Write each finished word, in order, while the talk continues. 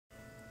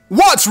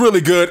What's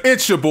really good?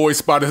 It's your boy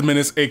Spotted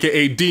Menace,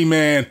 aka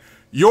D-Man.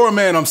 Your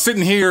man. I'm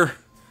sitting here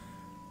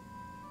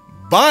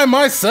by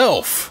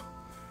myself.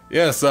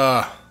 Yes,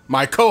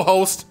 my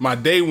co-host, my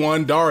day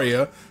one,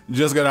 Daria,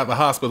 just got out of the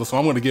hospital, so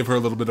I'm going to give her a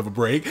little bit of a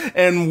break.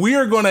 And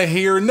we're going to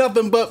hear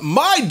nothing but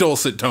my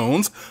dulcet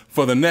tones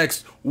for the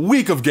next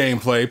week of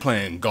gameplay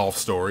playing Golf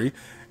Story.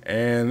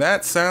 And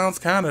that sounds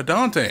kind of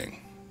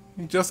daunting.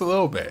 Just a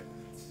little bit.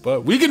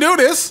 But we can do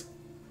this.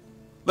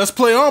 Let's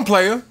play on,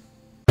 player.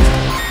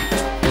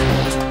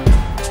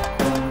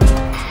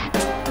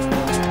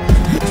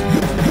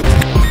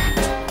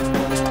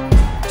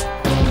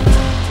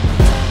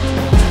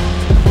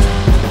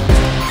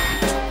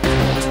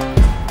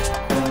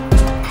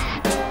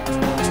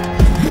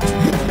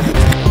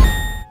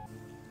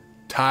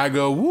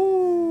 Tiger,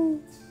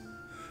 woo!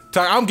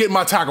 I'm getting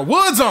my Tiger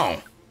Woods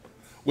on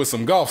with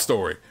some Golf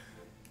Story.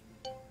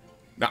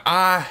 Now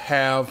I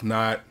have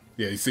not,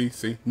 yeah, you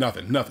see,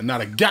 nothing,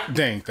 not a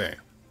goddamn thing.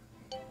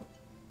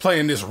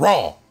 Playing this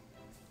raw,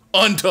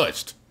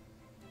 untouched.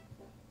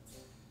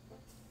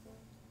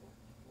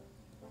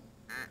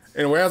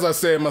 Anyway, as I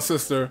said, my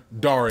sister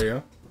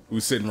Daria,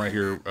 who's sitting right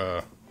here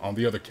on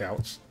the other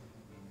couch,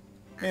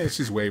 and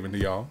she's waving to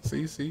y'all.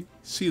 See,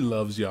 she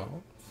loves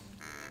y'all.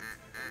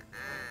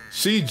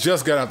 She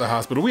just got out the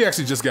hospital. We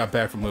actually just got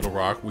back from Little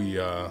Rock. We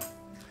that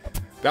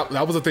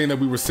was the thing that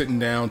we were sitting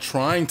down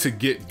trying to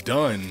get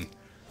done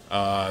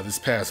this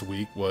past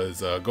week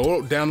was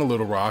go down to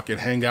Little Rock and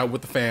hang out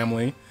with the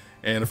family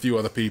and a few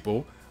other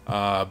people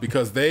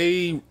because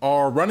they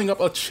are running up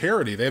a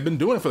charity. They've been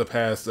doing it for the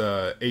past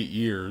 8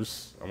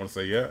 years. I want to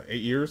say, yeah,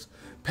 8 years.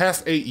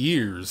 Past 8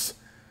 years,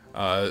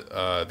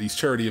 these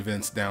charity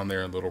events down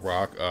there in Little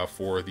Rock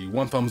for the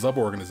One Thumbs Up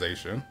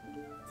organization.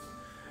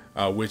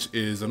 Which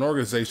is an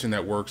organization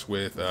that works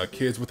with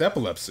kids with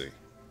epilepsy.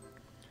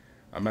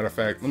 Matter of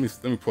fact, let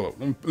me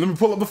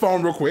pull up the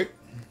phone real quick.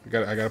 I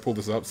gotta pull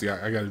this up. See,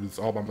 I gotta do this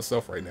all by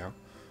myself right now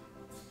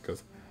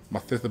because my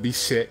fifth will be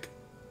sick,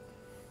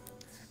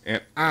 and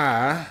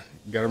I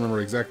gotta remember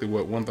exactly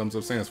what One Thumbs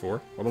Up stands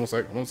for. Hold on a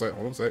sec,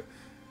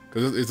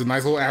 because it's a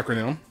nice little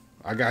acronym.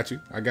 I got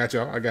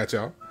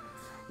y'all.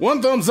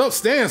 One Thumbs Up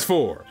stands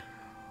for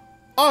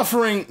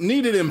offering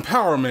needed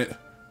empowerment,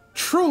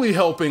 truly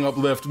helping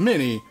uplift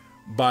many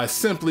by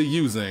simply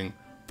using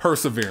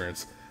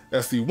perseverance.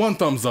 That's the One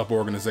Thumbs Up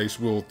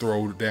organization. We'll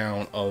throw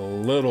down a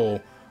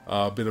little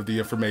bit of the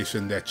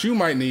information that you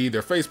might need.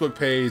 Their Facebook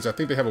page, I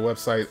think they have a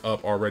website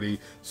up already,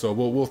 so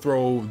we'll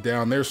throw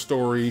down their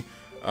story.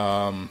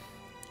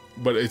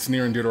 But it's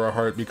near and dear to our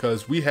heart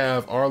because we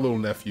have our little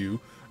nephew,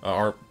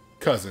 our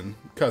cousin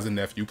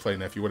nephew, play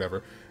nephew,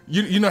 whatever.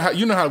 You know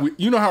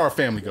how our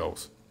family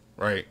goes,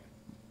 right?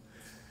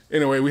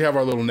 Anyway, we have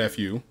our little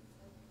nephew,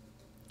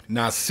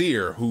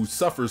 Nasir, who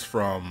suffers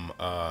from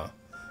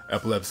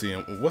epilepsy,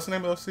 and what's the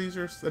name of those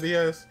seizures that he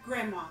has?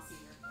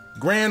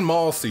 Grand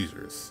mal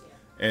seizures,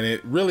 and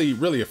it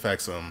really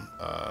affects him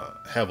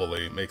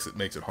heavily. Makes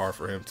it hard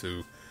for him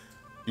to,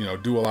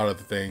 do a lot of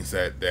the things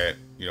that a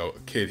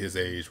kid his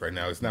age right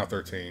now. He's now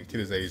 13. Kid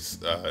his age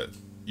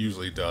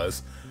usually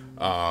does,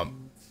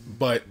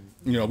 but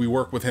we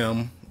work with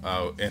him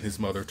and his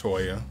mother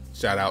Toya.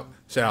 Shout out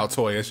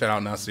Toya. Shout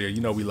out Nasir.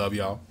 We love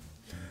y'all,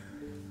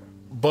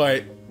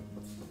 but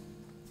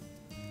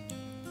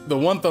the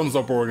One Thumbs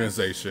Up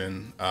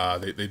organization,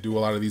 they do a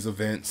lot of these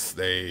events.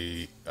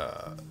 They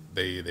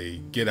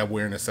get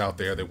awareness out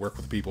there. They work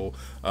with people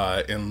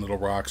in Little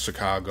Rock,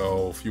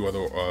 Chicago, a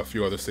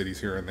few other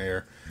cities here and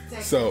there.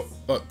 Texas. So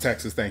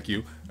Texas, thank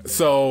you.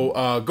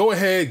 So go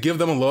ahead, give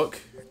them a look,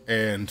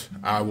 and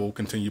I will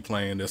continue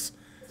playing this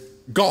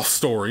Golf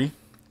Story.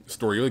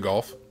 Story of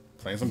golf,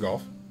 playing some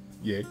golf.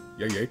 Yay.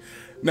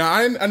 Now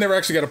I never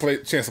actually got a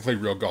chance to play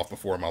real golf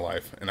before in my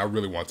life, and I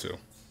really want to.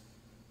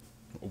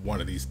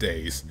 One of these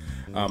days.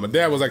 My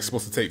dad was actually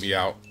supposed to take me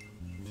out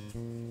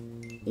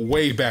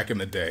way back in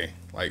the day.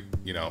 Like,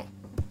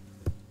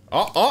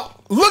 oh,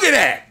 look at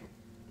that!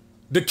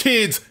 The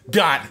kids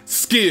got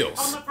skills.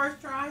 On the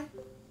first try?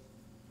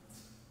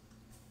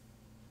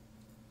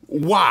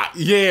 Why?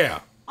 Yeah.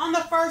 On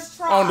the first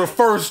try. On the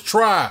first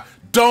try.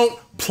 Don't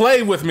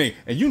play with me.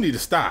 And you need to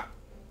stop.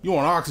 You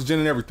want oxygen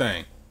and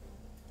everything.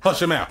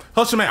 Hush your mouth.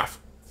 Hush your mouth.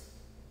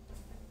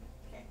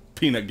 Okay.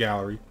 Peanut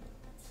gallery.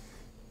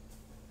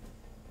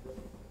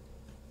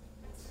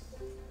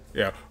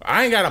 Yeah,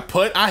 I ain't got a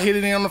putt. I hit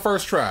it in on the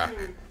first try.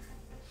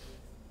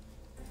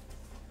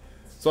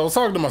 So I was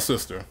talking to my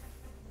sister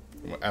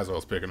as I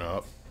was picking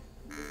up.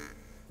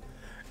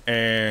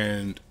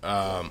 And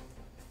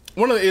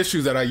one of the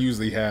issues that I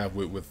usually have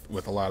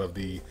with a lot of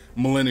the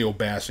millennial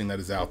bashing that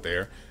is out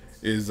there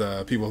is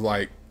people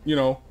like,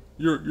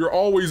 you're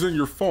always in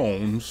your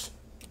phones.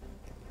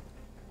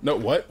 No,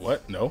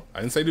 what? No, I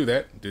didn't say do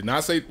that. Did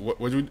not say,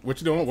 what you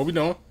doing? What we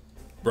doing?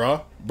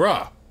 Bruh.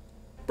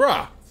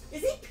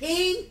 Is he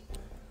peeing?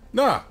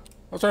 Nah. I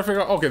was trying to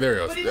figure out. Okay, there he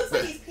goes. But he looks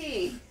like he's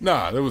peeing.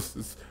 Nah, there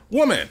was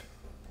woman.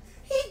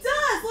 He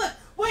does. Look.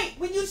 Wait.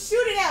 When you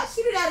shoot it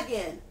out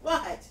again.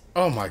 What?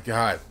 Oh my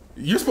God.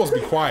 You're supposed to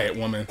be quiet,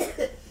 woman.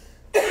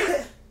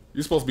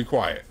 You're supposed to be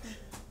quiet.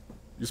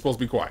 You're supposed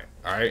to be quiet,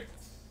 all right?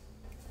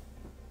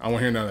 I don't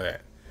want to hear none of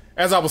that.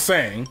 As I was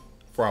saying,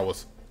 before I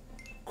was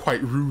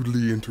quite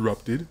rudely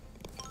interrupted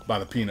by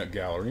the peanut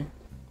gallery.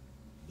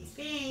 He's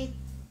being.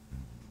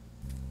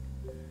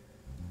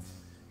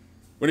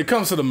 When it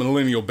comes to the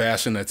millennial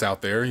bashing that's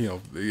out there, you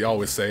know, they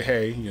always say,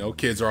 hey, you know,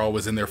 kids are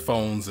always in their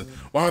phones, and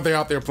why aren't they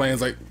out there playing?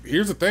 It's like,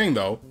 here's the thing,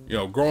 though. You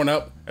know, growing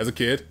up as a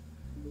kid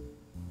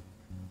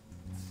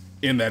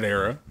in that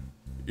era,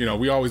 you know,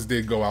 we always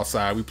did go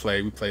outside. We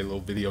played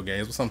little video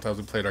games, but sometimes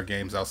we played our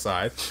games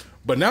outside.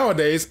 But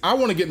nowadays, I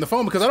want to get in the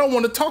phone because I don't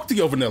want to talk to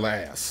your vanilla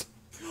ass.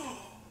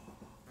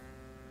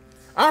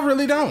 I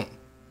really don't.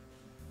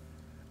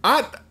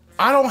 I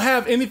don't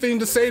have anything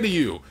to say to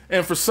you.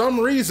 And for some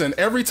reason,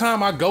 every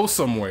time I go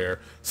somewhere,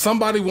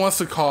 somebody wants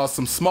to cause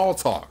some small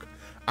talk.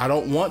 I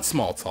don't want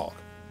small talk,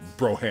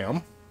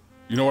 broham.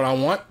 You know what I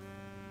want?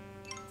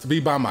 To be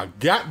by my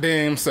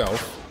goddamn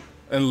self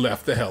and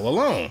left the hell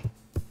alone.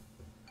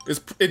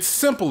 It's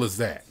simple as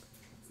that.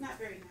 It's not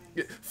very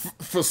nice.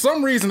 For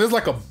some reason, there's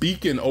like a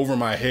beacon over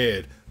my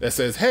head that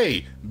says,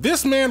 hey,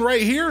 this man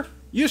right here,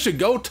 you should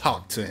go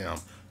talk to him.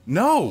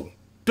 No,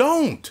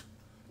 don't.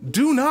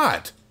 Do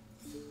not.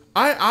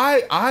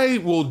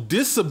 I will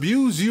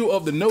disabuse you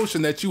of the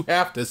notion that you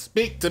have to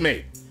speak to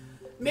me.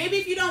 Maybe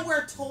if you don't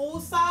wear toe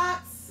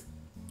socks.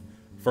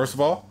 First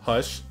of all,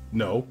 hush,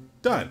 no,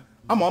 done.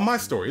 I'm on my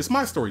story. It's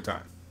my story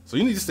time. So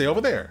you need to stay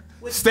over there.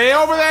 Stay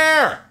over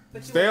there.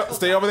 Stay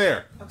over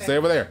there. Okay. Stay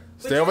over there.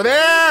 Stay over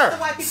there.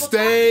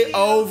 Stay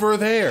over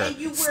there.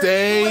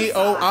 Stay.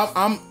 Oh,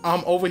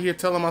 I'm over here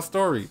telling my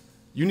story.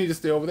 You need to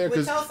stay over there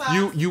because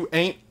you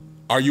ain't.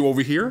 Are you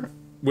over here?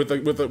 With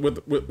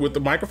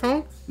the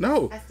microphone?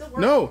 No.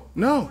 No.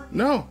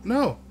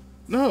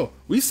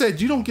 We said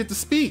you don't get to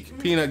speak,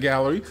 Peanut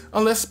Gallery,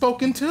 unless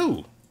spoken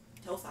to.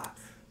 Toe socks.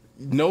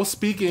 No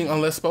speaking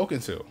unless spoken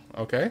to.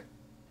 Okay.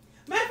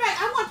 Matter of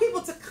fact, I want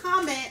people to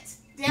comment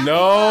down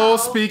below. No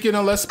speaking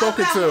unless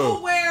spoken about to.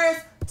 Who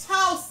wears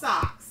toe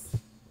socks?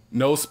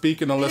 No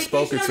speaking unless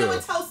spoken to. You don't know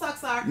what toe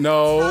socks are.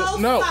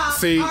 No.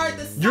 See,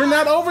 you're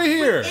not over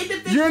here.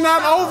 You're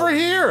not over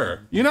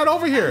here. You're not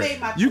over here.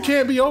 You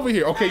can't be over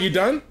here. Okay, you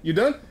done? You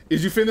done?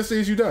 Is you finished or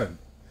is you done?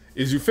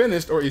 Is you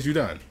finished or is you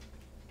done?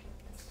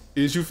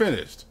 Is you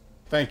finished?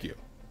 Thank you.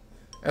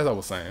 As I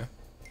was saying,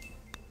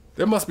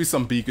 there must be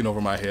some beacon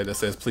over my head that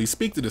says, please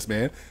speak to this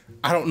man.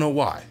 I don't know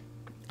why.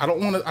 I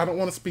don't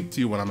want to speak to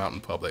you when I'm out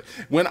in public.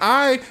 When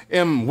I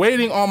am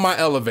waiting on my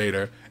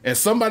elevator and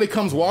somebody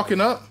comes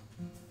walking up,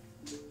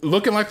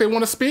 looking like they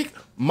want to speak,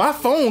 my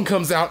phone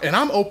comes out and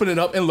I'm opening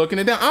up and looking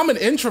it down. I'm an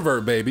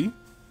introvert, baby.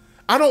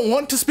 I don't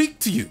want to speak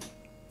to you.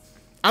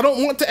 I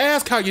don't want to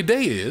ask how your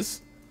day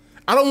is.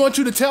 I don't want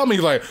you to tell me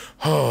like,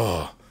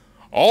 oh,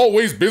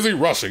 always busy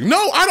rushing.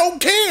 No, I don't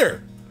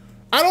care.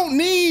 I don't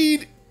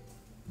need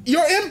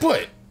your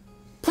input.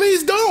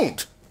 Please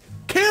don't.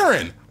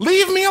 Karen,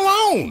 leave me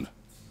alone.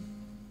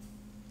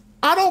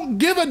 I don't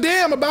give a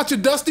damn about your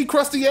dusty,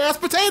 crusty ass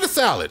potato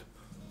salad.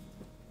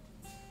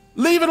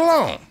 Leave it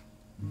alone.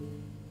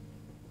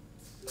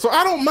 So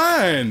I don't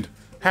mind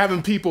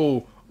having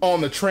people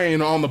on the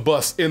train or on the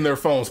bus in their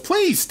phones.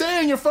 Please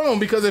stay in your phone,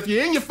 because if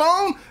you're in your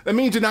phone, that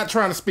means you're not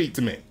trying to speak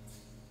to me.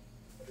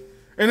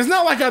 And it's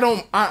not like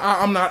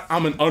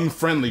I'm an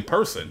unfriendly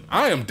person.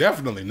 I am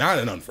definitely not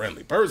an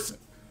unfriendly person.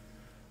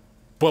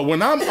 But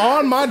when I'm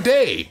on my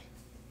day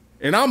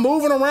and I'm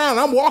moving around,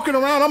 I'm walking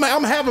around,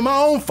 I'm having my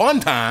own fun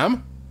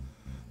time,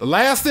 the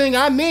last thing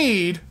I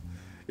need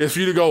is for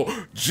you to go,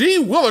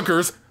 gee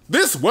willikers,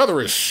 this weather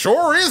is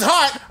sure is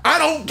hot. I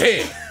don't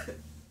care.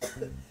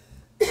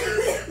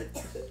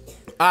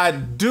 I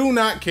do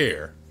not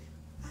care.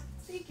 I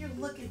think you're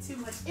looking too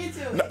much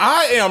into it.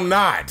 I am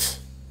not.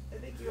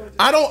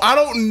 I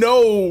don't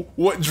know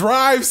what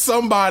drives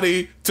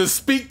somebody to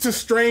speak to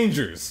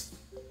strangers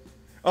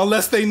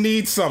unless they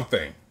need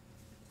something.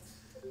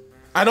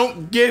 I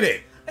don't get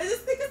it. I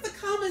just think it's a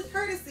common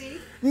courtesy.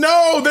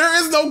 No,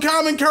 there is no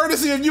common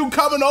courtesy of you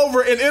coming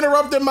over and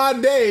interrupting my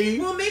day.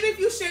 Well, maybe if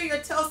you share your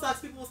toe socks,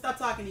 people will stop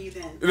talking to you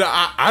then.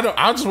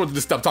 I just want you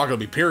to stop talking to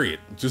me, period.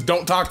 Just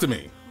don't talk to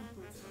me.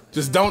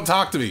 Just don't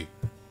talk to me.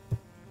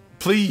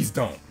 Please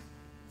don't.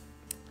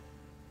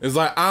 It's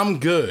like, I'm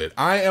good.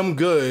 I am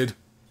good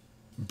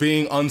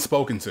being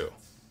unspoken to.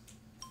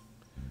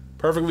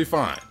 Perfectly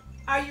fine.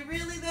 Are you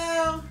really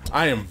though?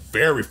 I am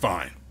very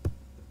fine.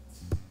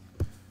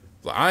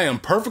 I am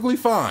perfectly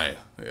fine.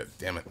 Yeah,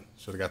 damn it.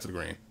 Should have got to the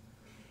green.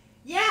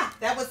 Yeah,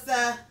 that was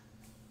stay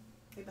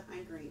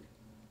behind green.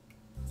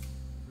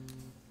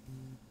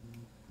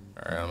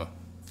 All right,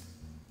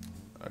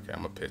 I'm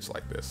gonna pitch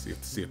like this.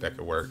 See if that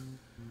could work.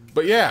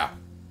 But yeah.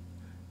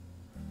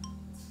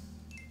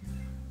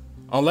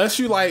 Unless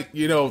you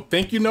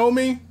think you know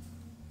me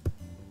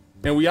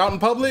and we out in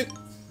public,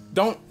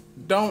 don't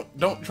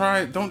try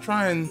and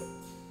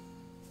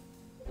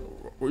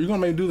you gonna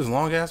make me do this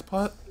long ass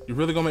putt? You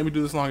really gonna make me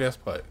do this long ass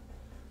putt?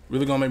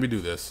 Really gonna make me do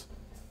this?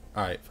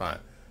 All right, fine.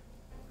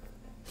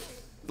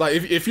 Like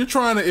if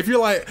you're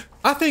like,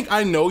 I think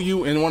I know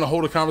you and want to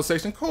hold a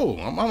conversation, cool.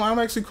 I'm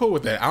actually cool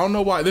with that. I don't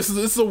know why. This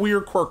is a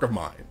weird quirk of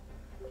mine.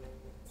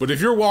 But if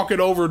you're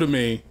walking over to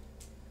me,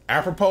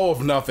 apropos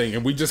of nothing,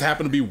 and we just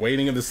happen to be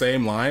waiting in the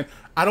same line,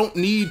 I don't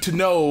need to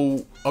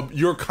know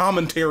your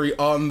commentary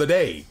on the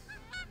day.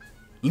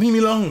 Leave me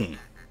alone.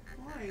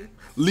 Why?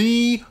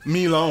 Leave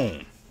me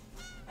alone.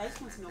 I just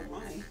want to know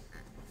why.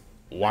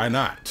 Why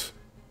not?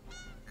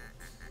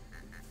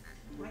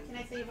 Why can't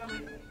I say about my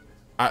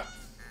day?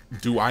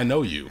 Do I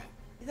know you?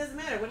 It doesn't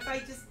matter. What if I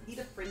just need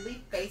a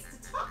friendly face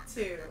to talk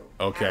to?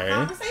 Okay.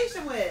 Have a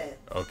conversation with.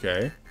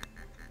 Okay.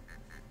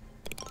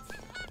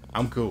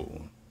 I'm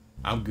cool.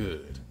 I'm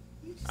good.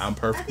 I'm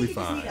perfectly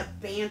fine. I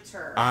think you just need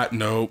a banter.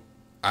 Nope.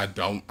 I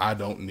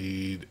don't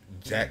need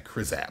Jack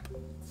Crizap.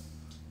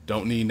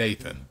 Don't need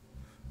Nathan.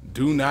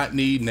 Do not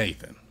need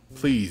Nathan.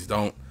 Please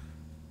don't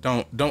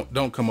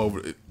come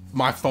over.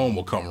 My phone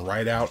will come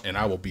right out and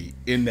I will be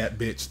in that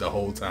bitch the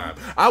whole time.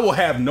 I will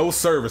have no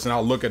service and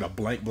I'll look at a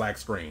blank black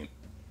screen.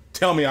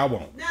 Tell me I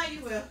won't. Now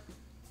you will.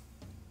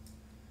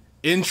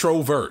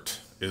 Introvert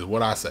is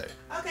what I say.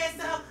 Okay,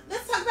 so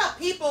let's talk about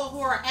people who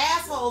are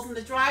assholes in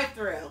the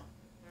drive-thru.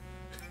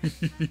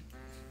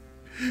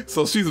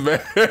 So she's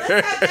mad. Let's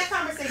have that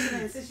conversation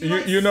then, since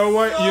You know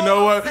what? So you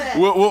know what?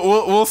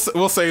 upset.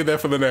 We'll save that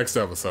for the next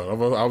episode.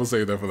 I will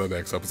save that for the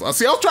next episode.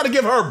 See, I was trying to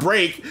give her a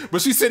break,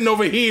 but she's sitting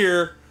over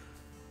here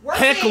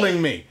Working.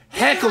 heckling me.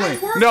 Heckling.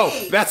 It's not No,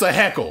 working. that's a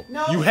heckle.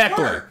 No, you it's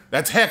heckling. work.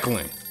 That's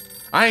heckling.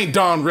 I ain't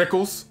Don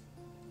Rickles.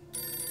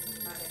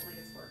 Not heckling,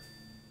 it's work.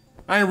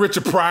 I ain't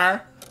Richard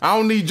Pryor. I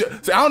don't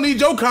need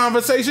your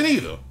conversation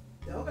either.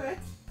 Okay.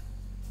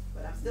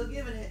 But I'm still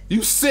giving it.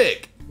 You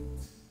sick.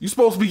 You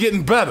supposed to be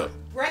getting better.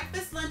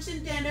 Breakfast, lunch,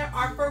 and dinner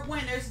are for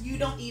winners you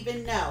don't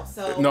even know.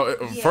 So No,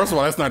 yeah. first of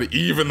all, that's not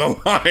even the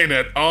line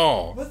at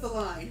all. What's the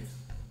line?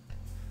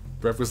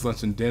 Breakfast,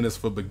 lunch, and dinner's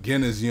for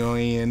beginners you don't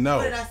even know.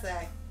 What did I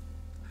say?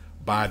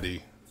 Bye,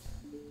 D.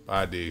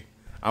 Bye, D.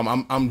 I'm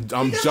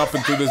Because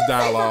jumping through I this did say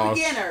dialogue.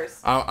 For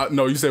beginners.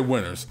 No, you said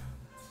winners.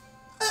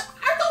 Are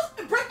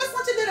those breakfast,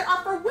 lunch, and dinner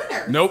are for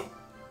winners? Nope.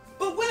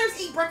 But winners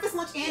eat breakfast,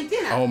 lunch, and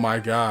dinner. Oh my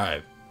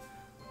God.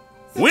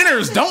 So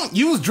Winners don't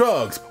use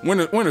drugs.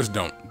 Winners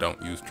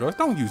don't use drugs.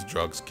 Don't use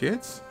drugs,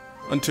 kids,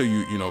 until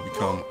you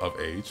become of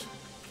age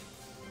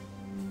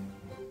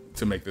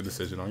to make the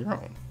decision on your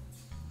own.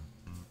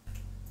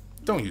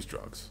 Don't use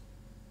drugs.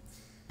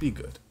 Be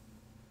good.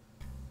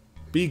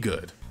 Be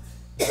good.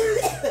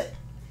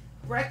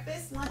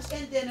 Breakfast, lunch,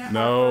 and dinner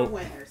No. are for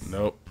winners.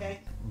 Nope. Okay.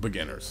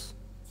 Beginners.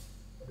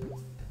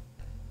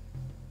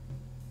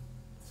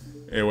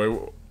 Anyway,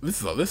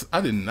 this I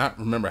did not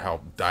remember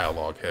how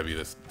dialogue heavy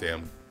this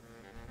damn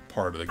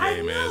part of the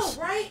game I know, is.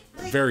 right?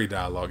 Like, Very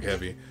dialogue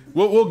heavy.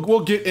 We'll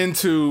get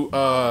into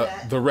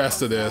the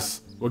rest of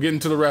this. We'll get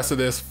into the rest of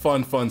this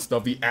fun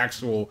stuff, the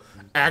actual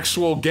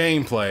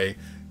gameplay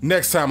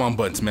next time on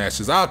Button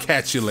Smashers. I'll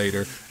catch you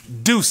later.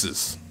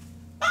 Deuces.